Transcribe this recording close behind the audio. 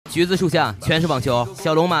橘子树下全是网球，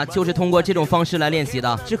小龙马就是通过这种方式来练习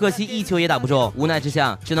的，只可惜一球也打不中，无奈之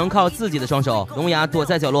下只能靠自己的双手。龙雅躲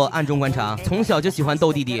在角落暗中观察，从小就喜欢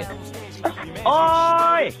逗弟弟。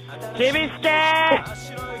おい、ちびすけ。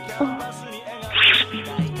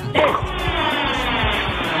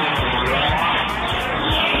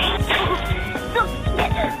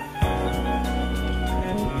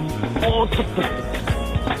おちょっと。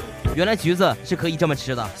原来橘子是可以这么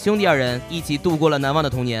吃的。兄弟二人一起度过了难忘的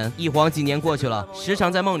童年。一晃几年过去了，时常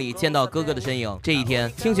在梦里见到哥哥的身影。这一天，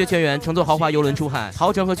清雪全员乘坐豪华游轮出海，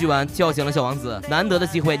陶成和菊丸叫醒了小王子。难得的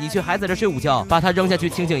机会，你却还在这睡午觉，把他扔下去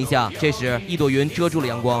清醒一下。这时，一朵云遮住了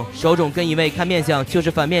阳光，手冢跟一位看面相就是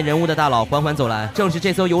反面人物的大佬缓缓走来，正是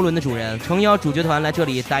这艘游轮的主人。诚邀主角团来这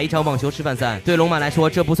里打一场网球示范赛。对龙马来说，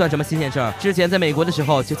这不算什么新鲜事儿，之前在美国的时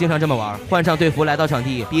候就经常这么玩。换上队服来到场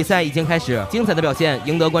地，比赛已经开始，精彩的表现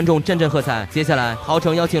赢得观众阵阵喝彩。接下来，陶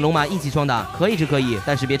成邀请龙马一起双打，可以是可以，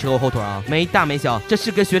但是别扯我后腿啊！没大没小，这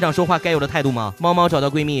是跟学长说话该有的态度吗？猫猫找到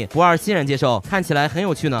闺蜜，不二欣然接受，看起来很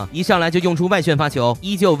有趣呢。一上来就用出外旋发球，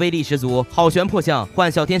依旧威力十足，好旋破相，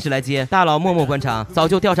换小天使来接。大佬默默观察，早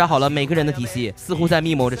就调查好了每个人的体系，似乎在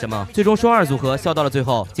密谋着什么。最终双二组合笑到了最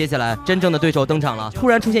后。接下来真正的对手登场了，突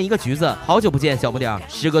然出现一个橘子，好久不见小不点儿，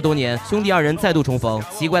时隔多年，兄弟二人再度重逢。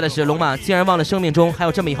奇怪的是，龙马竟然忘了生命中还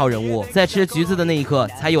有这么一号人物，在吃橘子的那一刻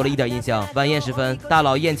才有了一点印象。晚宴时分，大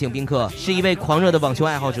佬宴请宾客，是一位狂热的网球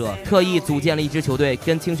爱好者，特意组建了一支球队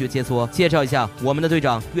跟清雪切磋。介绍一下我们的队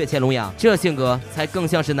长月前龙雅，这性格才更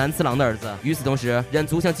像是南次郎的儿子。与此同时，忍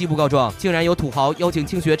足向季部告状，竟然有土豪邀请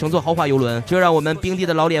清雪乘坐豪华游轮，这让我们冰帝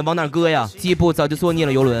的老脸往哪搁呀？季部早就作孽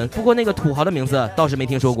了游轮，不过那个土豪的名字倒是没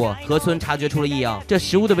听说过。河村察觉出了异样，这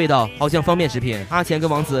食物的味道好像方便食品。阿钱跟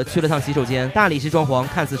王子去了趟洗手间，大理石装潢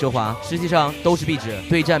看似奢华，实际上都是壁纸。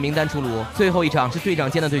对战名单出炉，最后一场是队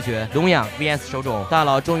长间的对决，龙雅 vs 手冢。大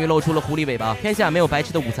佬终于露出了狐狸尾巴，天下没有白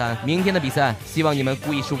吃的午餐。明天的比赛，希望你们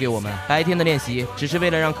故意输给我们。白天的练习只是为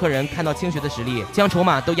了让客人看到清雪的实力，将筹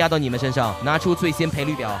码都压到你们身上，拿出最新赔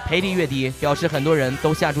率表，赔率越低，表示很多人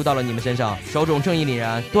都下注到了你们身上。手冢正义凛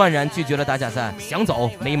然，断然拒绝了打假赛，想走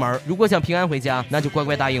没门。如果想平安回家，那就乖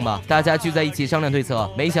乖答应吧。大家聚在一起商量对策，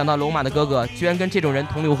没想到龙马的哥哥居然跟这种人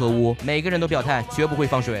同流合污，每个人都表态绝不会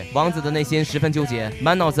放水。王子的内心十分纠结，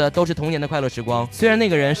满脑子都是童年的快乐时光。虽然那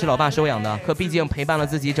个人是老爸收养的，可毕竟陪伴了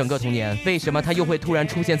自己整个童年，为什么他又会突然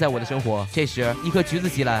出现在我的生活？这时，一颗橘子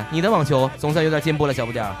袭来，你的网球总算有点进步了，小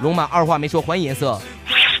不点儿。龙马二话没说，还以颜色。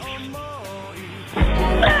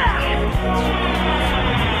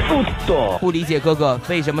不理解哥哥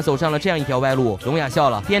为什么走上了这样一条歪路，龙雅笑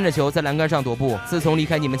了，掂着球在栏杆上踱步。自从离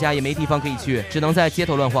开你们家也没地方可以去，只能在街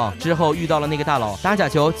头乱晃。之后遇到了那个大佬，打假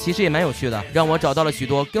球其实也蛮有趣的，让我找到了许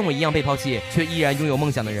多跟我一样被抛弃却依然拥有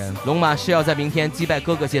梦想的人。龙马是要在明天击败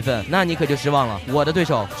哥哥泄愤，那你可就失望了。我的对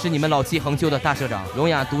手是你们老气横秋的大社长。龙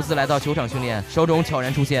雅独自来到球场训练，手冢悄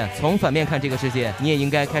然出现。从反面看这个世界，你也应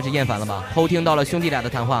该开始厌烦了吧？偷听到了兄弟俩的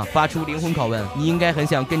谈话，发出灵魂拷问，你应该很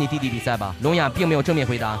想跟你弟弟比赛吧？龙雅并没有正面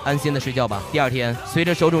回答，安心的睡觉吧。第二天，随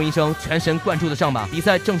着手冢一声全神贯注的上把，比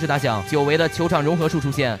赛正式打响。久违的球场融合术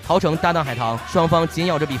出现，陶成搭档海棠，双方紧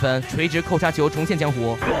咬着比分，垂直扣杀球重现江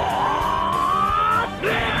湖。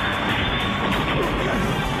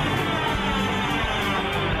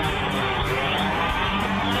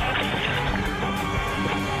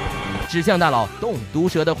指向大佬，动！毒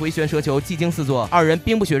蛇的回旋蛇球技惊四座，二人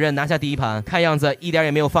兵不血刃拿下第一盘，看样子一点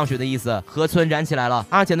也没有放水的意思。河村燃起来了，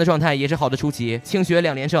阿钱的状态也是好的出奇，清雪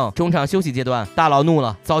2连胜。中场休息阶段，大佬怒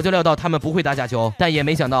了，早就料到他们不会打假球，但也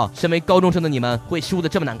没想到身为高中生的你们会输得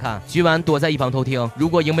这么难看。菊丸躲在一旁偷听，如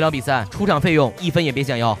果赢不了比赛，出场费用1分也别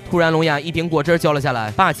想要。突然龙雅一瓶果汁浇了下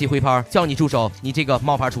来，霸气挥拍，叫你住手！你这个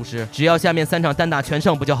冒牌厨师，只要下面3场单打全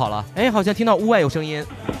胜不就好了？哎，好像听到屋外有声音。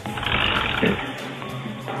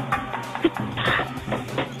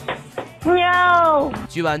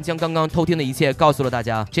菊丸将刚刚偷听的一切告诉了大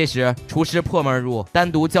家。这时，厨师破门而入，单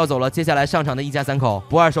独叫走了接下来上场的一家3口，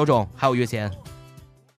不二手冢还有月前。